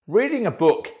Reading a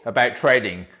book about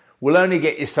trading will only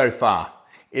get you so far.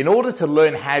 In order to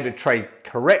learn how to trade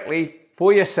correctly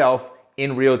for yourself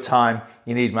in real time,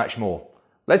 you need much more.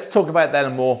 Let's talk about that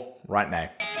and more right now.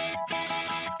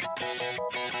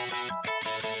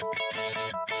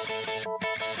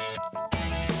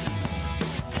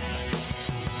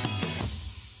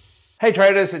 Hey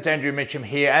traders, it's Andrew Mitchum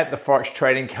here at the Forex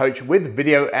Trading Coach with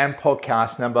video and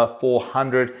podcast number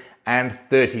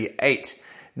 438.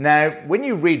 Now, when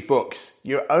you read books,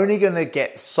 you're only going to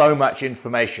get so much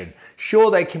information.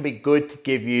 Sure, they can be good to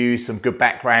give you some good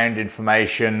background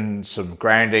information, some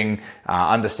grounding,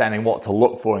 understanding what to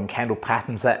look for in candle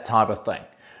patterns, that type of thing.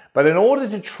 But in order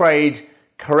to trade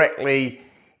correctly,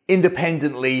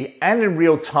 independently, and in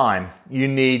real time, you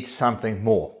need something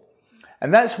more.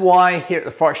 And that's why here at the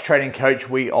Forex Trading Coach,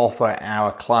 we offer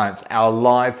our clients our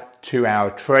live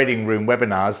 2-hour trading room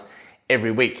webinars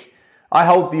every week. I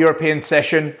hold the European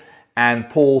session and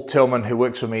Paul Tillman, who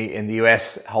works with me in the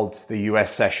US, holds the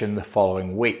US session the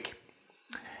following week.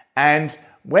 And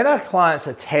when our clients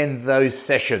attend those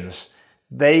sessions,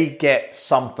 they get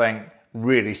something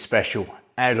really special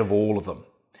out of all of them.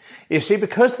 You see,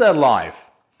 because they're live,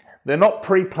 they're not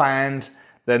pre-planned,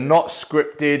 they're not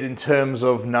scripted in terms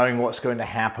of knowing what's going to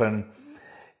happen.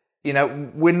 You know,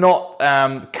 we're not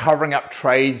covering up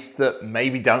trades that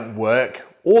maybe don't work.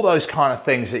 All those kind of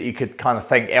things that you could kind of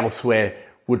think elsewhere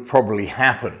would probably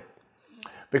happen.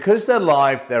 Because they're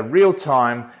live, they're real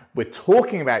time, we're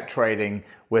talking about trading,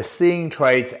 we're seeing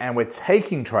trades and we're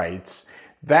taking trades.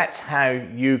 That's how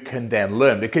you can then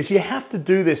learn. Because you have to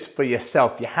do this for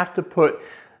yourself. You have to put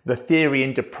the theory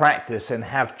into practice and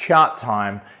have chart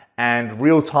time and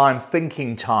real-time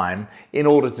thinking time in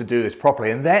order to do this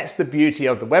properly. And that's the beauty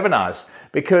of the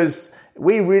webinars, because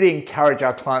we really encourage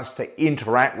our clients to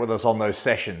interact with us on those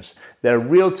sessions. They're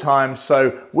real-time,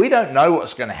 so we don't know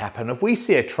what's going to happen. If we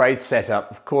see a trade set up,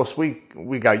 of course, we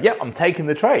go, yep, I'm taking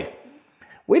the trade.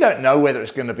 We don't know whether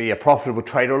it's going to be a profitable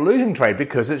trade or a losing trade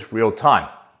because it's real-time.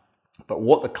 But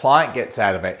what the client gets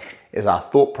out of it is our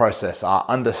thought process, our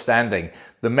understanding,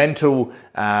 the mental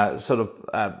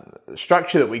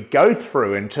structure that we go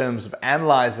through in terms of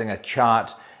analyzing a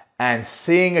chart and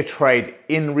seeing a trade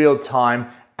in real time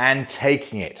and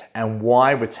taking it and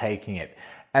why we're taking it.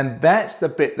 And that's the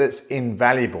bit that's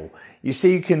invaluable. You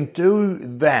see, you can do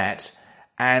that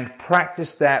and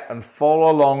practice that and follow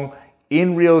along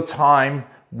in real time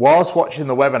whilst watching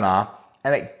the webinar,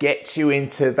 and it gets you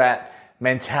into that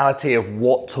mentality of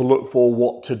what to look for,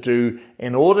 what to do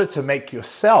in order to make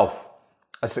yourself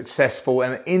a successful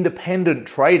and independent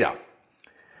trader.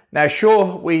 Now,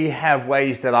 sure, we have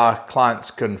ways that our clients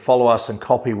can follow us and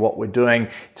copy what we're doing in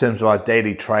terms of our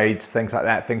daily trades, things like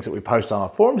that, things that we post on our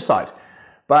forum site.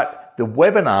 But the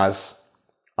webinars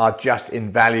are just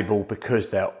invaluable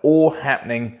because they're all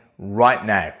happening right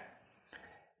now.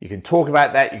 You can talk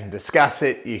about that, you can discuss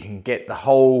it, you can get the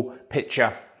whole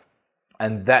picture,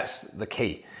 and that's the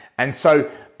key. And so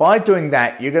by doing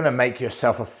that, you're going to make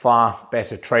yourself a far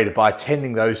better trader by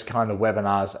attending those kind of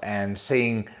webinars and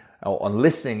seeing or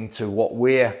listening to what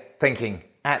we're thinking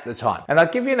at the time. And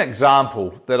I'll give you an example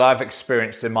that I've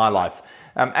experienced in my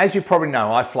life. As you probably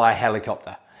know, I fly a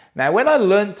helicopter. Now, when I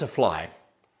learned to fly,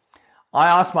 I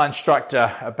asked my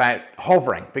instructor about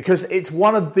hovering because it's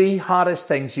one of the hardest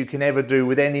things you can ever do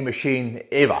with any machine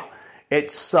ever.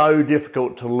 It's so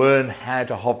difficult to learn how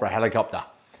to hover a helicopter.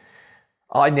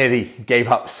 I nearly gave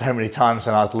up so many times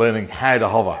when I was learning how to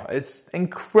hover. It's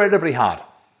incredibly hard.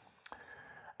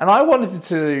 And I wanted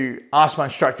to ask my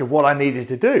instructor what I needed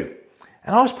to do.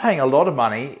 And I was paying a lot of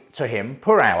money to him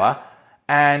per hour,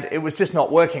 and it was just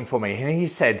not working for me. And he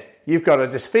said, you've got to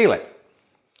just feel it.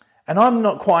 And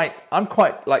I'm quite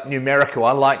like numerical.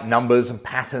 I like numbers and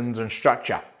patterns and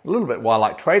structure, a little bit why I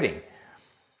like trading.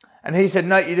 And he said,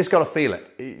 no, you just got to feel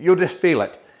it. You'll just feel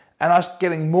it. And I was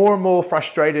getting more and more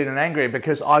frustrated and angry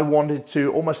because I wanted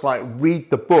to almost like read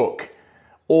the book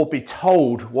or be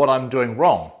told what I'm doing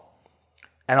wrong.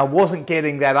 And I wasn't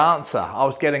getting that answer. I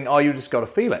was getting, oh, you just got to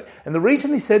feel it. And the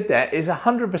reason he said that is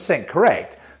 100%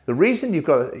 correct. The reason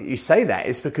you say that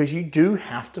is because you do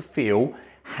have to feel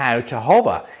how to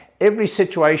hover. Every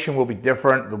situation will be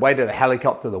different. The weight of the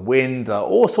helicopter, the wind,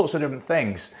 all sorts of different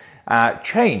things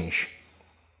change.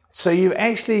 So you're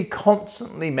actually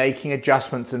constantly making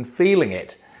adjustments and feeling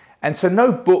it. And so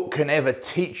no book can ever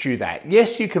teach you that.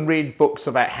 Yes, you can read books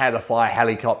about how to fly a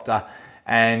helicopter,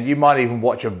 and you might even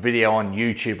watch a video on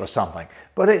YouTube or something,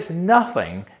 but it's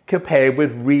nothing compared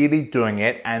with really doing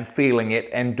it and feeling it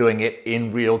and doing it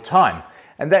in real time.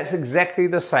 And that's exactly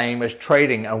the same as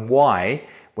trading, and why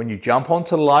when you jump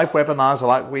onto live webinars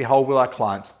like we hold with our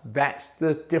clients, that's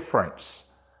the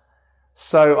difference.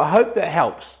 So I hope that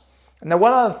helps. Now,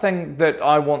 one other thing that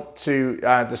I want to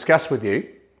discuss with you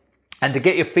and to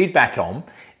get your feedback on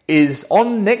is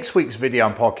on next week's video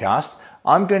and podcast,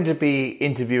 I'm going to be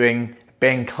interviewing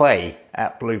Ben Clay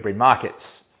at Blueberry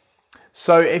Markets.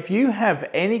 So if you have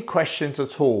any questions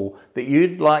at all that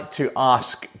you'd like to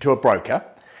ask to a broker,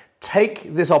 take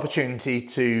this opportunity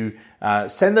to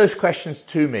send those questions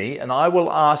to me, and I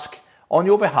will ask on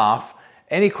your behalf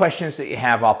any questions that you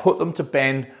have. I'll put them to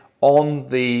Ben on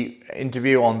the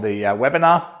interview on the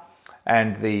webinar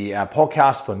and the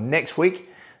podcast for next week.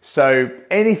 So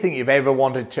anything you've ever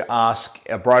wanted to ask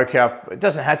a broker, it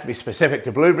doesn't have to be specific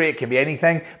to Blueberry, it can be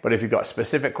anything, but if you've got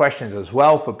specific questions as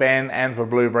well for Ben and for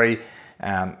Blueberry,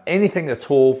 anything at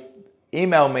all,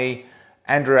 email me,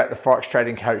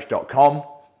 andrew@theforextradingcoach.com.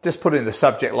 Just put in the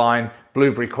subject line,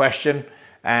 Blueberry question,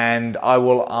 and I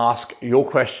will ask your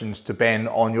questions to Ben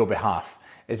on your behalf.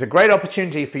 It's a great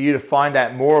opportunity for you to find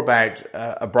out more about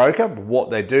a broker,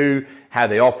 what they do, how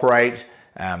they operate,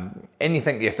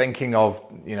 anything that you're thinking of,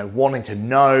 wanting to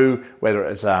know, whether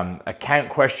it's account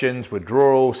questions,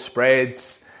 withdrawals,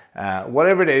 spreads,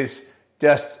 whatever it is.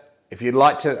 Just if you'd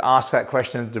like to ask that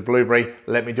question to Blueberry,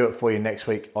 let me do it for you next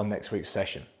week on next week's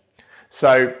session.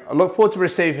 So I look forward to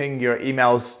receiving your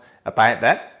emails about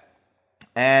that.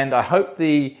 And I hope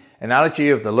the analogy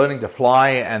of the learning to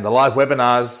fly and the live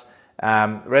webinars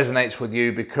resonates with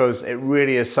you, because it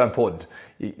really is so important.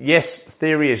 Yes,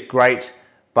 theory is great,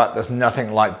 but there's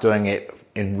nothing like doing it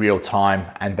in real time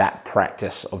and that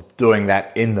practice of doing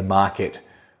that in the market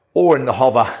or in the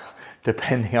hover,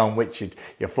 depending on which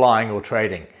you're flying or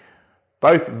trading.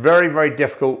 Both very, very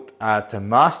difficult to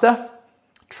master,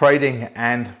 trading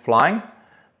and flying,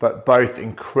 but both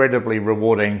incredibly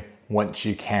rewarding once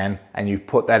you can and you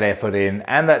put that effort in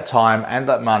and that time and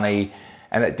that money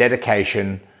and that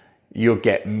dedication. You'll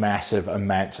get massive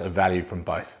amounts of value from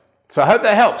both. So I hope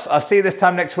that helps. I'll see you this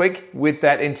time next week with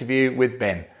that interview with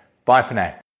Ben. Bye for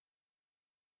now.